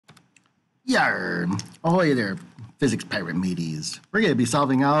Yarr! Ahoy there, physics pirate mateys. We're going to be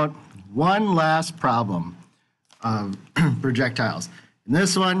solving out one last problem of projectiles. And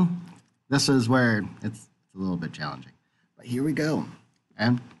this one, this is where it's a little bit challenging. But here we go.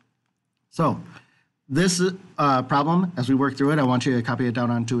 And so this problem, as we work through it, I want you to copy it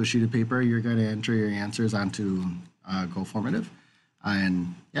down onto a sheet of paper. You're going to enter your answers onto GoFormative.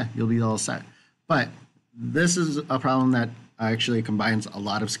 And yeah, you'll be all set. But this is a problem that actually combines a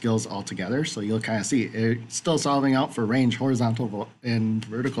lot of skills all together. So you'll kind of see it's still solving out for range, horizontal, and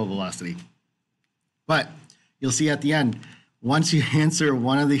vertical velocity. But you'll see at the end, once you answer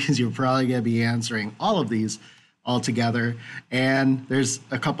one of these, you're probably going to be answering all of these all together. And there's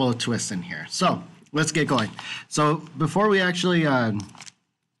a couple of twists in here. So let's get going. So before we actually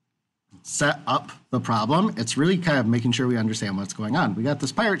set up the problem, it's really kind of making sure we understand what's going on. We got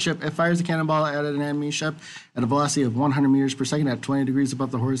this pirate ship. It fires a cannonball at an enemy ship at a velocity of 100 meters per second at 20 degrees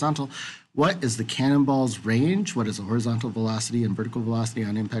above the horizontal. What is the cannonball's range? What is the horizontal velocity and vertical velocity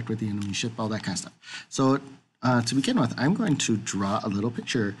on impact with the enemy ship? All that kind of stuff. So to begin with, I'm going to draw a little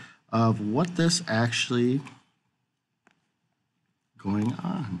picture of what this actually going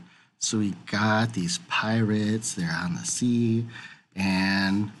on. So we got these pirates, they're on the sea,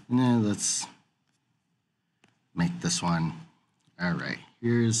 and let's make this one. All right,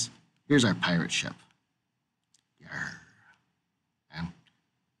 here's our pirate ship. Yarr.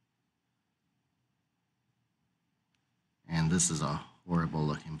 And this is a horrible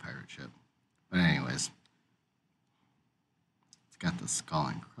looking pirate ship. But anyways, it's got the skull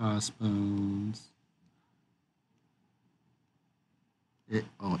and crossbones. It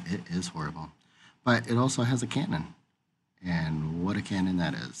is horrible. But it also has a cannon. And what a cannon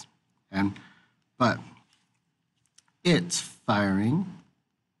that is. But it's firing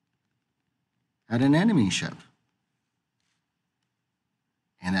at an enemy ship.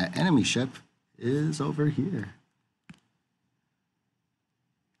 And that enemy ship is over here.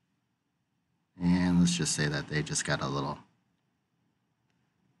 And let's just say that they just got a little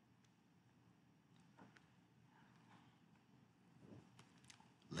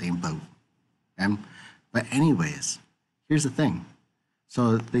lame boat. But anyways, here's the thing.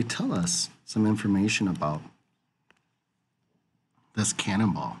 So they tell us some information about this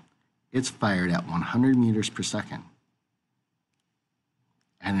cannonball. It's fired at 100 meters per second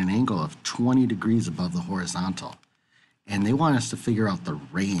at an angle of 20 degrees above the horizontal. And they want us to figure out the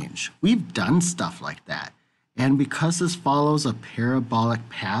range. We've done stuff like that. And because this follows a parabolic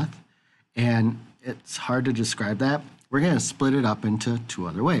path, and it's hard to describe that, we're going to split it up into two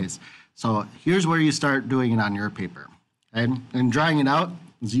other ways. So here's where you start doing it on your paper. And drawing it out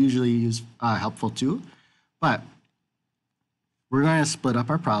is usually helpful too. But we're going to split up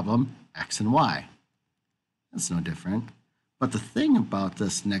our problem, X and Y. That's no different. But the thing about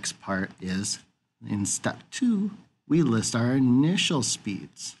this next part is in step 2, we list our initial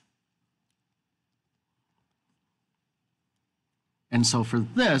speeds. And so for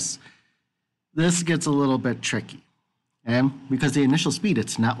this gets a little bit tricky. And because the initial speed,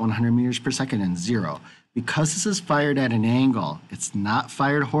 it's not 100 meters per second and 0. Because this is fired at an angle, it's not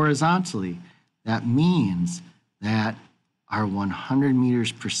fired horizontally. That means that our 100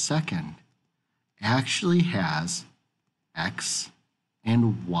 meters per second actually has X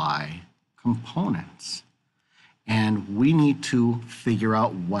and Y components. And we need to figure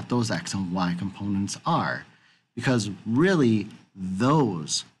out what those X and Y components are, because really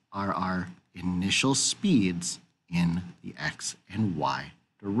those are our initial speeds in the X and Y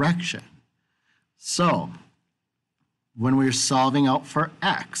direction. So when we're solving out for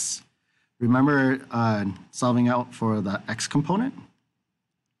X, remember solving out for the X component?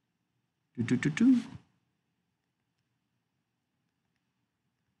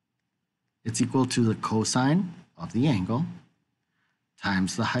 It's equal to the cosine of the angle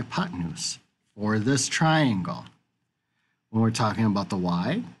times the hypotenuse for this triangle. When we're talking about the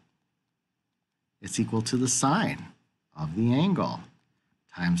Y, it's equal to the sine of the angle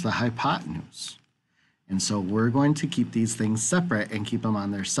times the hypotenuse. And so we're going to keep these things separate and keep them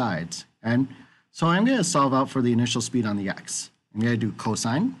on their sides. And so I'm going to solve out for the initial speed on the X. I'm going to do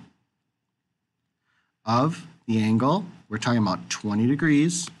cosine of the angle. We're talking about 20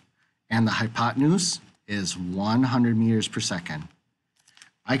 degrees. And the hypotenuse is 100 meters per second.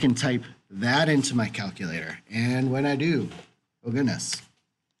 I can type that into my calculator. And when I do, oh goodness.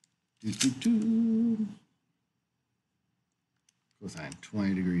 Cosine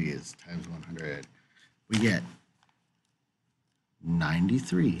 20 degrees times 100. We get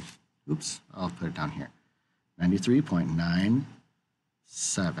 93. Oops, I'll put it down here. 93.97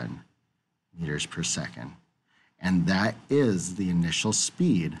 meters per second. And that is the initial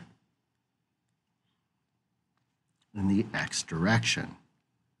speed in the x direction.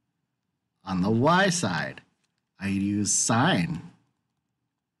 On the y side, I use sine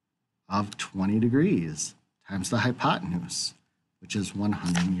of 20 degrees times the hypotenuse, which is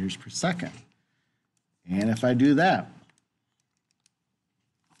 100 meters per second. And if I do that,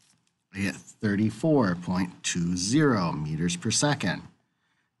 I get 34.20 meters per second.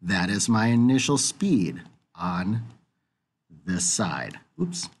 That is my initial speed on this side.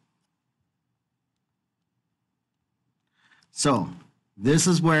 Oops. So this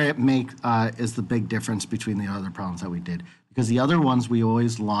is where it is the big difference between the other problems that we did, because the other ones we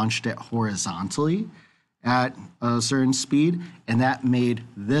always launched it horizontally at a certain speed, and that made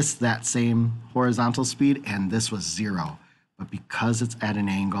this that same horizontal speed, and this was 0. But because it's at an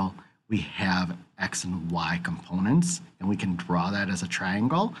angle, we have x and y components, and we can draw that as a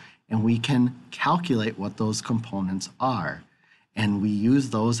triangle, and we can calculate what those components are, and we use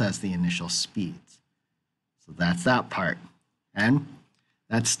those as the initial speeds. So that's that part, and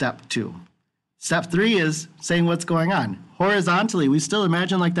that's step 2. Step 3 is saying what's going on. Horizontally, we still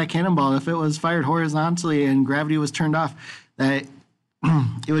imagine like that cannonball, if it was fired horizontally and gravity was turned off, that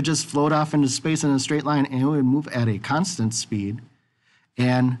it would just float off into space in a straight line and it would move at a constant speed.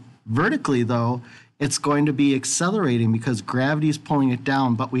 And vertically, though, it's going to be accelerating because gravity is pulling it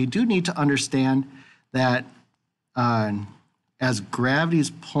down. But we do need to understand that as gravity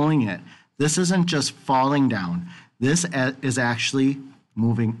is pulling it, this isn't just falling down. This is actually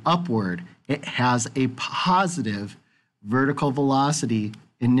moving upward. It has a positive vertical velocity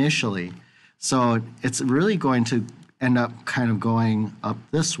initially. So it's really going to end up kind of going up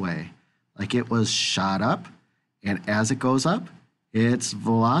this way. Like it was shot up, and as it goes up, its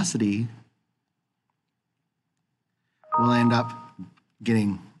velocity will end up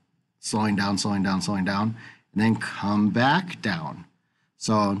slowing down, and then come back down.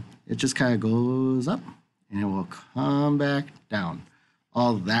 So it just kind of goes up, and it will come back down.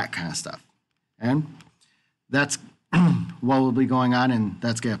 All that kind of stuff. And that's what will be going on, and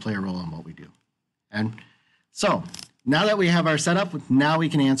that's going to play a role in what we do. And so now that we have our setup, now we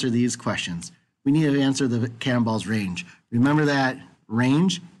can answer these questions. We need to answer the cannonball's range. Remember that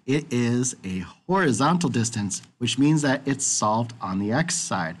range, it is a horizontal distance, which means that it's solved on the x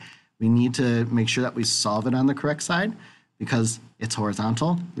side. We need to make sure that we solve it on the correct side because it's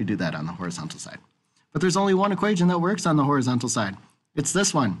horizontal. We do that on the horizontal side. But there's only one equation that works on the horizontal side. It's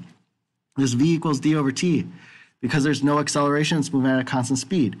this one. This v equals d over t. Because there's no acceleration, it's moving at a constant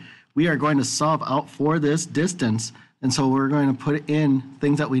speed. We are going to solve out for this distance, and so we're going to put in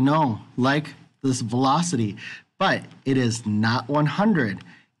things that we know, like this velocity. But it is not 100.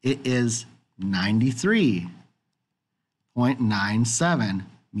 It is 93.97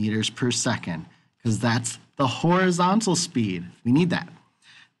 meters per second, because that's the horizontal speed. We need that.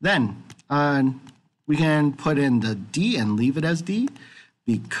 Then we can put in the d and leave it as d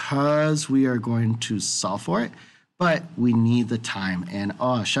because we are going to solve for it, but we need the time. And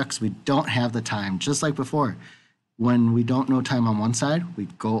oh shucks, we don't have the time. Just like before, when we don't know time on one side, we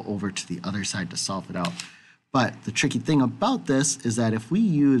go over to the other side to solve it out. But the tricky thing about this is that if we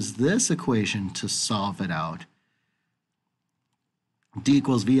use this equation to solve it out, d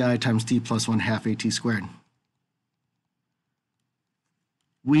equals vi times t plus 1/2 at squared.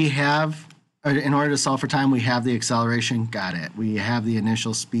 We have, in order to solve for time, we have the acceleration, got it. We have the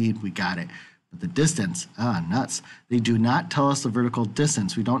initial speed, we got it. But the distance, nuts. They do not tell us the vertical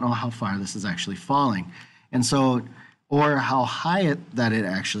distance. We don't know how far this is actually falling. And so, or how high that it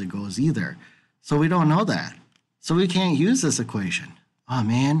actually goes either. So we don't know that. So we can't use this equation. Oh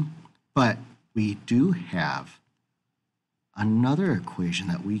man, but we do have another equation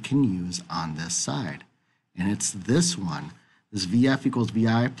that we can use on this side. And it's this one. This VF equals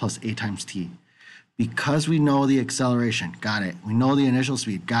VI plus A times T. Because we know the acceleration, got it. We know the initial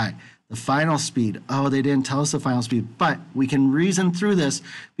speed, got it. The final speed, oh, they didn't tell us the final speed, but we can reason through this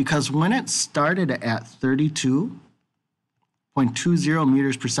because when it started at 32.20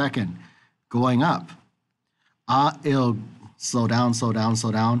 meters per second going up, it'll slow down,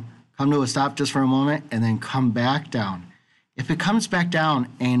 come to a stop just for a moment, and then come back down. If it comes back down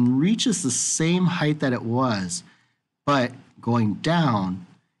and reaches the same height that it was, but going down,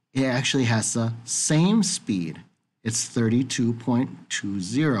 it actually has the same speed. It's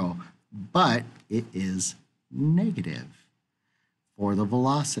 32.20, but it is negative for the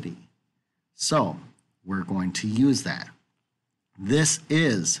velocity. So we're going to use that. This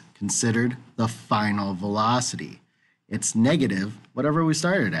is considered the final velocity. It's negative, whatever we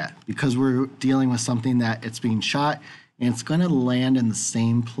started at, because we're dealing with something that it's being shot and it's going to land in the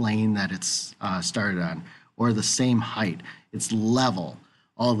same plane that it's started on, or the same height. It's level,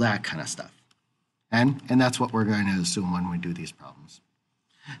 all that kind of stuff. And that's what we're going to assume when we do these problems.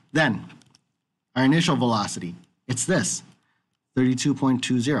 Then, our initial velocity, it's this,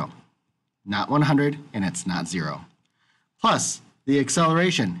 32.20. Not 100, and it's not 0. Plus, the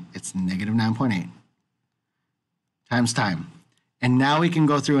acceleration, it's negative 9.8 times time. And now we can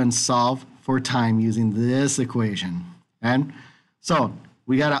go through and solve for time using this equation. And so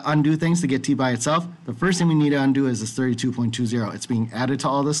we got to undo things to get t by itself. The first thing we need to undo is this 32.20. It's being added to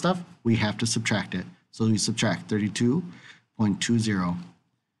all this stuff. We have to subtract it. So we subtract 32.20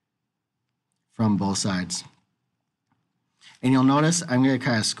 from both sides. And you'll notice, I'm going to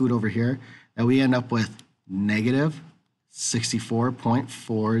kind of scoot over here, that we end up with negative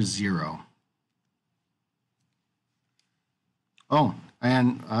 64.40. Oh,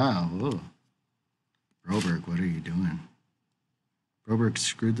 and, Broberg, what are you doing? Broberg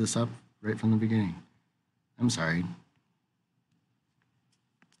screwed this up right from the beginning. I'm sorry.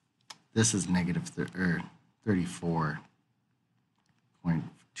 This is negative 34.20.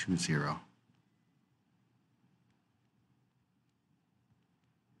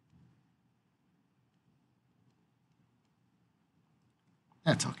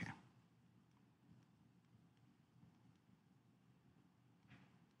 That's okay.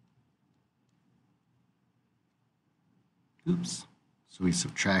 Oops. So we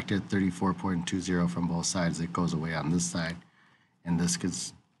subtracted 34.20 from both sides. It goes away on this side. And this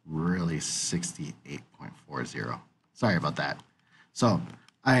gets really 68.40. Sorry about that. So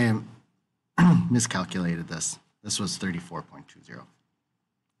I am miscalculated this. This was 34.20.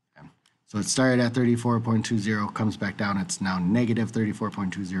 Okay. So it started at 34.20, comes back down. It's now negative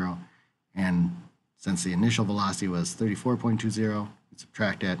 34.20. And since the initial velocity was 34.20, we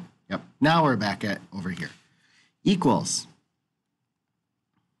subtract it. Yep. Now we're back at over here. Equals.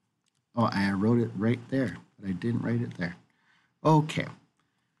 Oh, I wrote it right there, but I didn't write it there. Okay.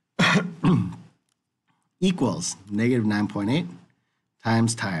 Equals negative 9.8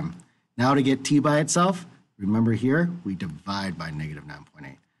 times time. Now to get t by itself, remember here, we divide by negative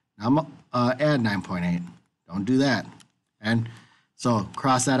 9.8. Now add 9.8. Don't do that. And so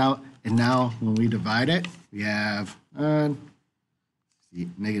cross that out. And now when we divide it, we have negative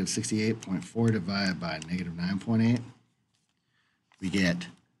 68.4 divided by negative 9.8. We get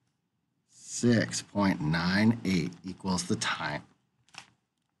 6.98 equals the time.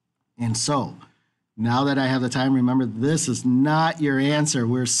 And so now that I have the time, remember this is not your answer.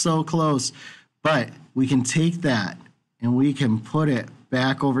 We're so close, but we can take that and we can put it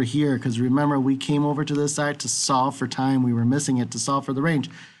back over here because remember we came over to this side to solve for time. We were missing it to solve for the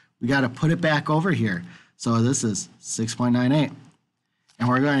range. We got to put it back over here. So this is 6.98. And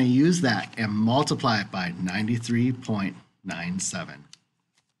we're going to use that and multiply it by 93.97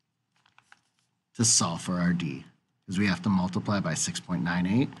 to solve for our d, because we have to multiply by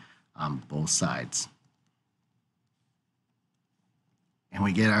 6.98 on both sides. And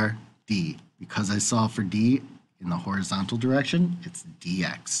we get our d. Because I solve for d in the horizontal direction, it's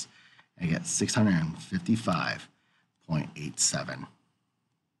dx. I get 655.87.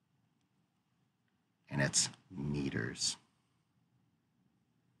 And it's meters.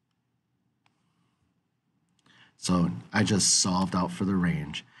 So I just solved out for the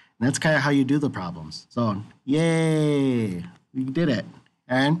range. And that's kind of how you do the problems. So, yay, we did it.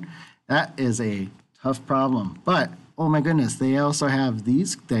 And that is a tough problem. But, oh my goodness, they also have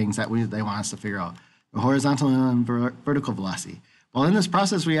these things that they want us to figure out. The horizontal and vertical velocity. Well, in this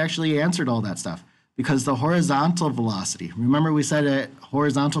process, we actually answered all that stuff because the horizontal velocity, remember we said a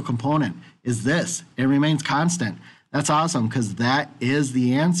horizontal component is this. It remains constant. That's awesome because that is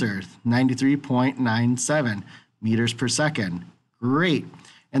the answer, 93.97 meters per second. Great.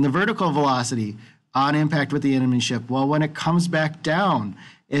 And the vertical velocity on impact with the enemy ship, well, when it comes back down,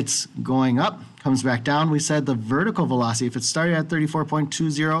 it's going up, comes back down. We said the vertical velocity, if it started at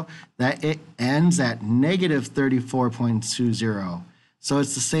 34.20, that it ends at negative 34.20. So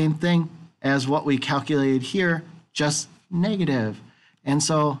it's the same thing as what we calculated here, just negative. And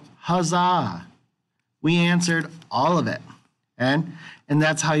so, huzzah, we answered all of it. And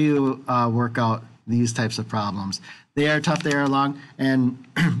that's how you work out these types of problems. They are tough, they are long,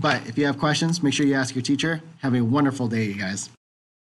 but if you have questions, make sure you ask your teacher. Have a wonderful day, you guys.